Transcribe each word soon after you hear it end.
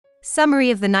Summary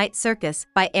of the Night Circus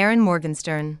by Erin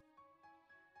Morgenstern.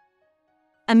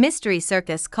 A mystery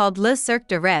circus called Le Cirque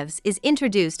de Rêves is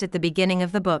introduced at the beginning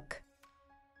of the book.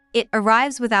 It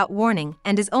arrives without warning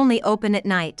and is only open at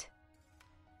night.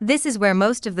 This is where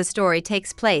most of the story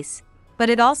takes place, but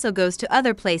it also goes to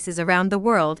other places around the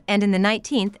world and in the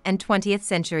 19th and 20th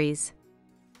centuries.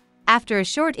 After a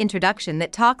short introduction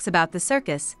that talks about the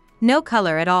circus, no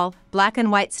color at all, black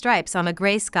and white stripes on a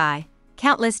gray sky,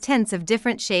 countless tents of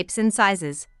different shapes and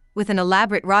sizes, with an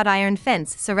elaborate wrought iron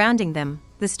fence surrounding them,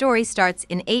 the story starts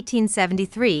in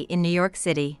 1873 in New York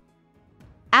City.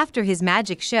 After his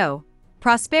magic show,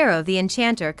 Prospero the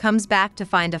enchanter comes back to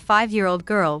find a 5-year-old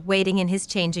girl waiting in his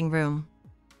changing room.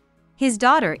 His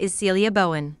daughter is Celia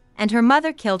Bowen, and her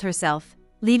mother killed herself,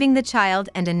 leaving the child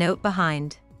and a note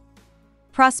behind.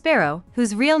 Prospero,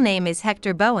 whose real name is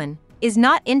Hector Bowen, is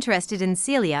not interested in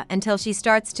Celia until she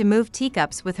starts to move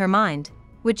teacups with her mind,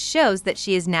 which shows that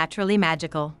she is naturally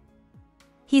magical.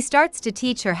 He starts to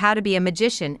teach her how to be a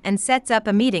magician and sets up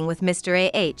a meeting with Mr.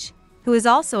 A.H., who is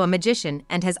also a magician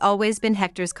and has always been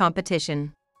Hector's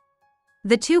competition.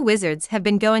 The two wizards have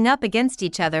been going up against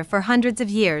each other for hundreds of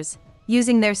years,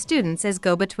 using their students as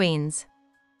go-betweens.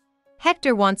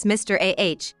 Hector wants Mr.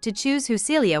 A.H. to choose who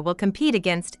Celia will compete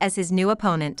against as his new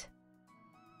opponent.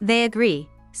 They agree,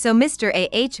 so Mr.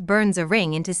 A.H. burns a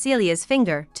ring into Celia's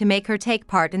finger to make her take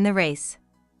part in the race.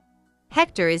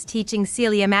 Hector is teaching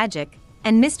Celia magic,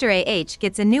 and Mr. A.H.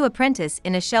 gets a new apprentice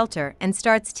in a shelter and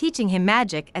starts teaching him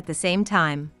magic at the same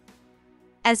time.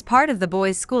 As part of the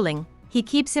boy's schooling, he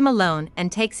keeps him alone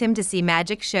and takes him to see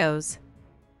magic shows.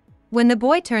 When the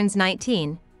boy turns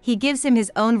 19, he gives him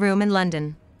his own room in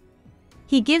London.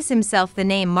 He gives himself the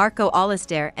name Marco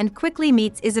Alistair and quickly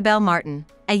meets Isabel Martin,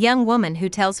 a young woman who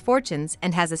tells fortunes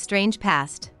and has a strange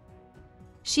past.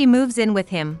 She moves in with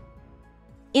him.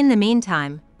 In the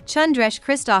meantime, Chundresh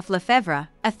Christophe Lefebvre,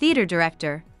 a theater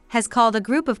director, has called a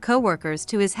group of co-workers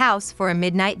to his house for a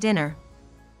midnight dinner.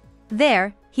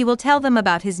 There, he will tell them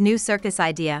about his new circus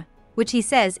idea, which he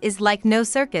says is like no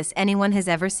circus anyone has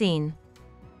ever seen.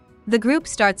 The group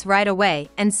starts right away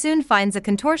and soon finds a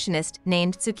contortionist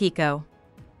named Tsukiko.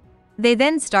 They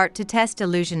then start to test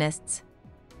illusionists.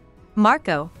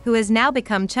 Marco, who has now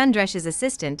become Chundresh's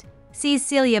assistant, sees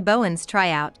Celia Bowen's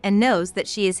tryout and knows that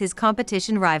she is his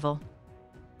competition rival.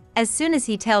 As soon as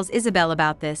he tells Isabel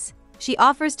about this, she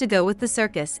offers to go with the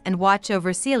circus and watch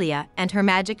over Celia and her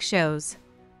magic shows.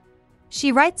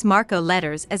 She writes Marco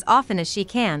letters as often as she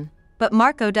can, but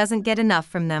Marco doesn't get enough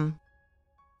from them.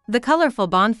 The colorful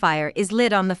bonfire is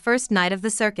lit on the first night of the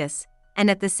circus, and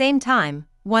at the same time,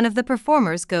 one of the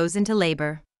performers goes into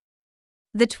labor.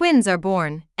 The twins are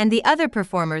born, and the other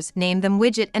performers name them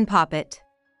Widget and Poppet.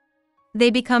 They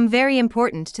become very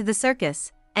important to the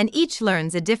circus, and each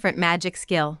learns a different magic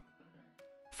skill.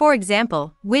 For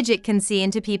example, Widget can see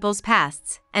into people's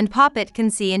pasts, and Poppet can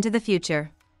see into the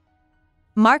future.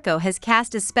 Marco has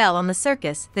cast a spell on the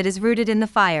circus that is rooted in the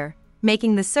fire,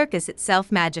 making the circus itself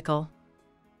magical.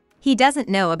 He doesn't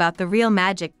know about the real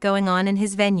magic going on in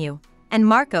his venue, and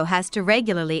Marco has to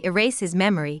regularly erase his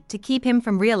memory to keep him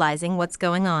from realizing what's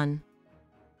going on.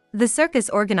 The circus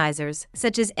organizers,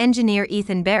 such as engineer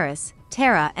Ethan Barris,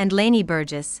 Tara and Lainey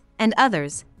Burgess, and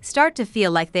others, start to feel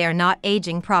like they are not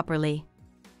aging properly.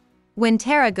 When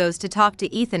Tara goes to talk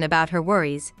to Ethan about her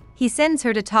worries, he sends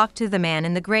her to talk to the man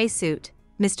in the gray suit,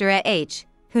 Mr. A.H.,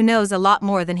 who knows a lot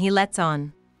more than he lets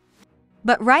on.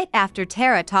 But right after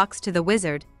Tara talks to the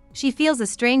wizard, she feels a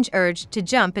strange urge to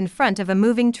jump in front of a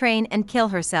moving train and kill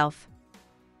herself.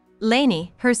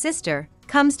 Lainey, her sister,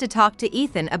 comes to talk to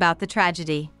Ethan about the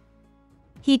tragedy.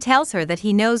 He tells her that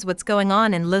he knows what's going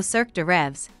on in Le Cirque de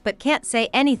Rêves, but can't say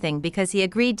anything because he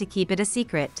agreed to keep it a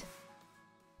secret.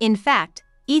 In fact,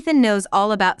 Ethan knows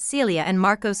all about Celia and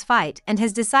Marco's fight and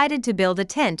has decided to build a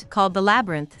tent called the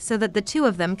Labyrinth so that the two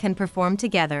of them can perform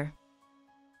together.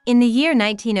 In the year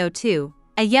 1902,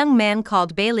 a young man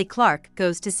called Bailey Clark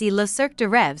goes to see Le Cirque de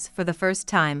Rêves for the first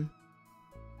time.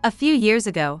 A few years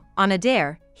ago, on a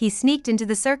dare, he sneaked into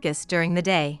the circus during the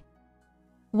day.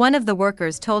 One of the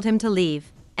workers told him to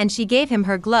leave, and she gave him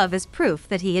her glove as proof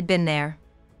that he had been there.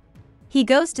 He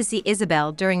goes to see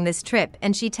Isabel during this trip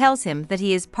and she tells him that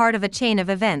he is part of a chain of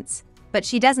events, but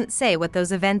she doesn't say what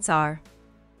those events are.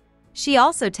 She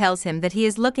also tells him that he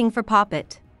is looking for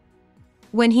Poppet.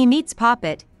 When he meets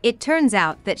Poppet, it turns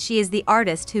out that she is the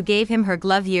artist who gave him her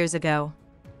glove years ago.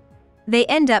 They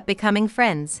end up becoming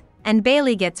friends, and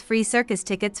Bailey gets free circus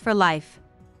tickets for life.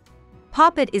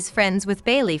 Poppet is friends with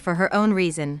Bailey for her own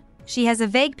reason. She has a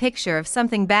vague picture of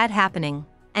something bad happening,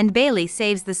 and Bailey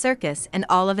saves the circus and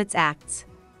all of its acts.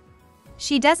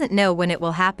 She doesn't know when it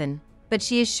will happen, but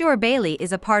she is sure Bailey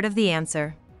is a part of the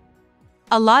answer.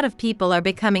 A lot of people are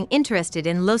becoming interested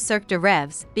in Le Cirque de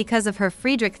Rêves because of her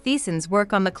Friedrich Thiesen's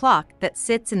work on the clock that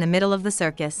sits in the middle of the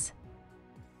circus.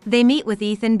 They meet with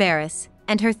Ethan Barris,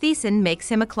 and her Thiessen makes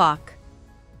him a clock.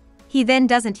 He then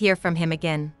doesn't hear from him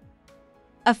again.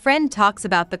 A friend talks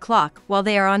about the clock while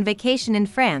they are on vacation in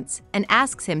France and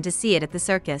asks him to see it at the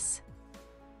circus.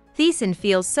 Thiessen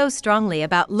feels so strongly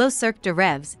about Le Cirque de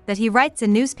Rêves that he writes a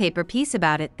newspaper piece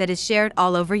about it that is shared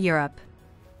all over Europe.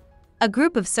 A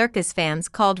group of circus fans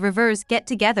called Rêveurs get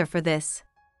together for this.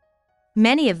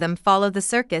 Many of them follow the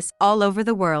circus all over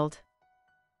the world.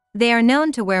 They are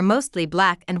known to wear mostly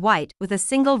black and white with a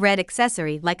single red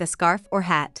accessory like a scarf or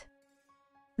hat.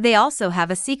 They also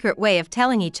have a secret way of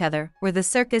telling each other where the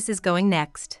circus is going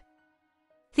next.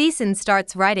 Thiessen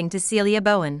starts writing to Celia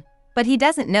Bowen, but he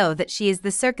doesn't know that she is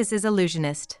the circus's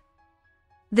illusionist.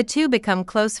 The two become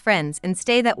close friends and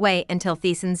stay that way until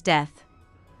Thiessen's death.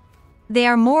 They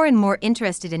are more and more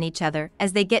interested in each other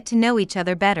as they get to know each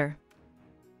other better.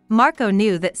 Marco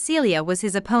knew that Celia was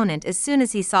his opponent as soon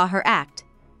as he saw her act,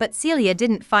 but Celia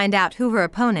didn't find out who her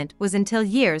opponent was until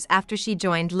years after she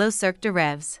joined Le Cirque de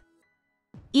Rêves.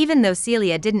 Even though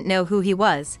Celia didn't know who he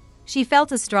was, she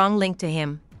felt a strong link to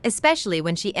him, especially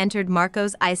when she entered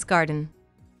Marco's ice garden.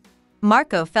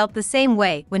 Marco felt the same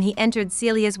way when he entered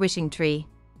Celia's wishing tree.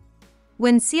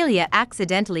 When Celia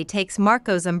accidentally takes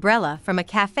Marco's umbrella from a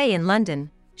cafe in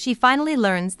London, she finally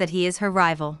learns that he is her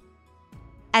rival.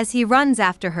 As he runs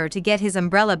after her to get his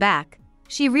umbrella back,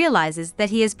 she realizes that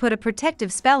he has put a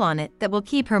protective spell on it that will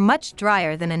keep her much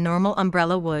drier than a normal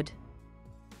umbrella would.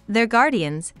 Their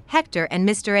guardians, Hector and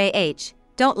Mr. A.H.,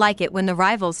 don't like it when the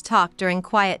rivals talk during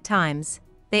quiet times.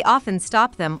 They often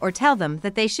stop them or tell them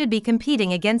that they should be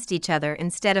competing against each other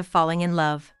instead of falling in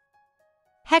love.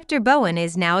 Hector Bowen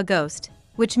is now a ghost,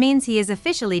 which means he is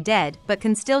officially dead but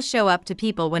can still show up to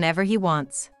people whenever he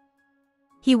wants.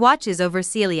 He watches over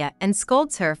Celia and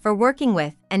scolds her for working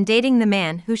with and dating the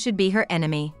man who should be her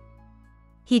enemy.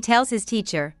 He tells his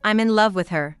teacher, "I'm in love with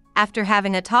her." After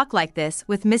having a talk like this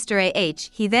with Mr. A.H.,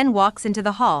 he then walks into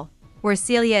the hall, where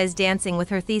Celia is dancing with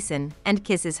her Thiessen, and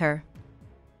kisses her.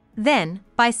 Then,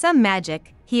 by some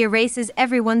magic, he erases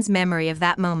everyone's memory of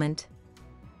that moment.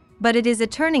 But it is a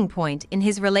turning point in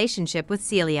his relationship with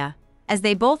Celia, as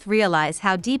they both realize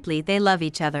how deeply they love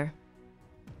each other.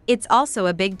 It's also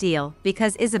a big deal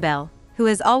because Isabel, who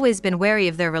has always been wary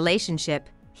of their relationship,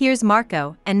 hears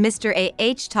Marco and Mr.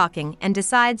 A.H. talking and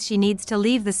decides she needs to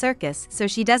leave the circus so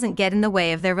she doesn't get in the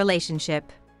way of their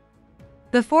relationship.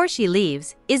 Before she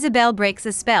leaves, Isabel breaks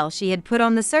a spell she had put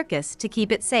on the circus to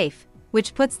keep it safe,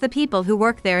 which puts the people who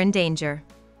work there in danger.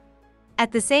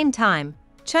 At the same time,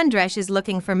 Chundresh is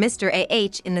looking for Mr.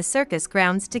 A.H. in the circus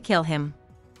grounds to kill him.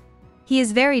 He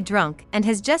is very drunk and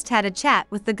has just had a chat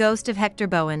with the ghost of Hector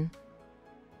Bowen.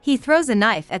 He throws a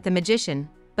knife at the magician,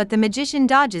 but the magician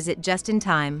dodges it just in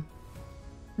time.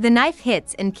 The knife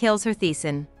hits and kills her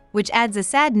Thiessen, which adds a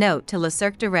sad note to Le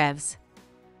Cirque de Rêves.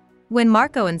 When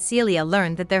Marco and Celia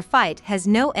learn that their fight has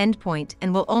no end point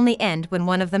and will only end when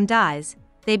one of them dies,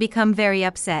 they become very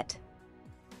upset.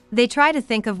 They try to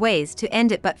think of ways to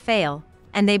end it but fail,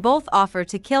 and they both offer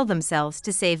to kill themselves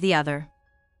to save the other.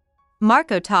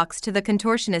 Marco talks to the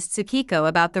contortionist Tsukiko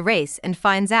about the race and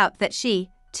finds out that she,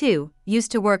 too,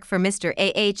 used to work for Mr.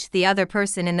 A.H. The other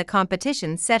person in the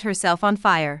competition set herself on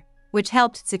fire, which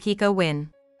helped Tsukiko win.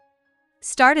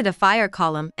 Started a fire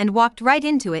column and walked right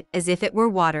into it as if it were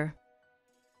water.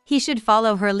 He should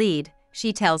follow her lead,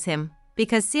 she tells him,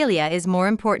 because Celia is more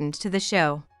important to the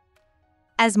show.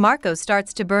 As Marco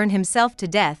starts to burn himself to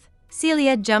death,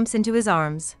 Celia jumps into his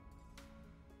arms.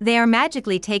 They are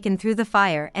magically taken through the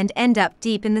fire and end up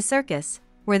deep in the circus,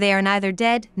 where they are neither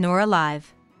dead nor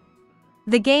alive.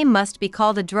 The game must be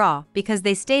called a draw because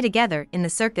they stay together in the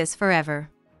circus forever.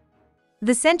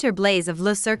 The center blaze of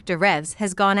Le Cirque de Rêves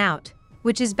has gone out,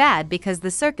 which is bad because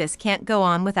the circus can't go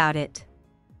on without it.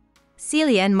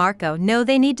 Celia and Marco know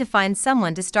they need to find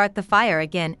someone to start the fire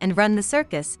again and run the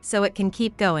circus so it can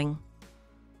keep going.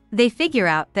 They figure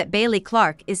out that Bailey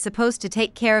Clark is supposed to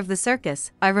take care of the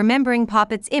circus by remembering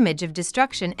Poppet's image of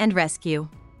destruction and rescue.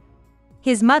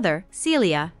 His mother,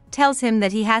 Celia, tells him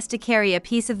that he has to carry a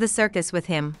piece of the circus with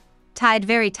him, tied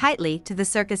very tightly to the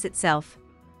circus itself.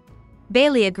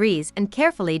 Bailey agrees and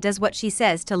carefully does what she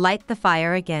says to light the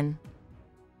fire again.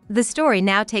 The story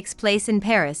now takes place in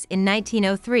Paris in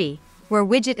 1903, where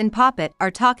Widget and Poppet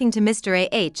are talking to Mr.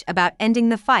 A.H. about ending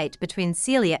the fight between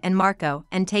Celia and Marco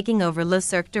and taking over Le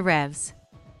Cirque de Rêves.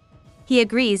 He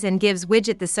agrees and gives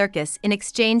Widget the circus in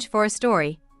exchange for a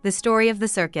story, the story of the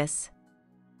circus.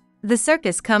 The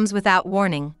circus comes without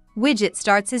warning, Widget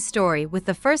starts his story with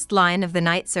the first line of the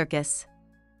Night Circus.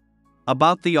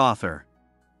 About the author.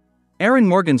 Erin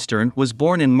Morgenstern was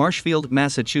born in Marshfield,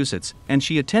 Massachusetts, and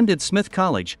she attended Smith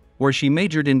College, where she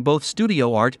majored in both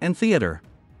studio art and theater.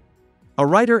 A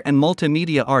writer and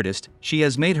multimedia artist, she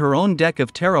has made her own deck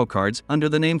of tarot cards under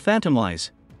the name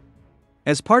Phantomlies.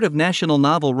 As part of National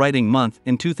Novel Writing Month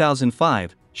in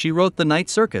 2005, she wrote The Night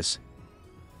Circus.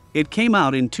 It came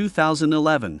out in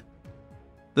 2011.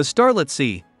 The Starlit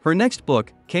Sea, her next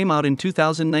book, came out in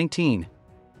 2019.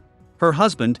 Her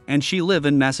husband and she live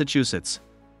in Massachusetts.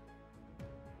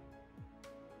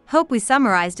 Hope we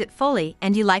summarized it fully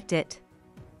and you liked it.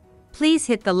 Please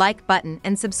hit the like button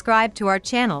and subscribe to our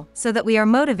channel so that we are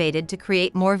motivated to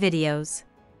create more videos.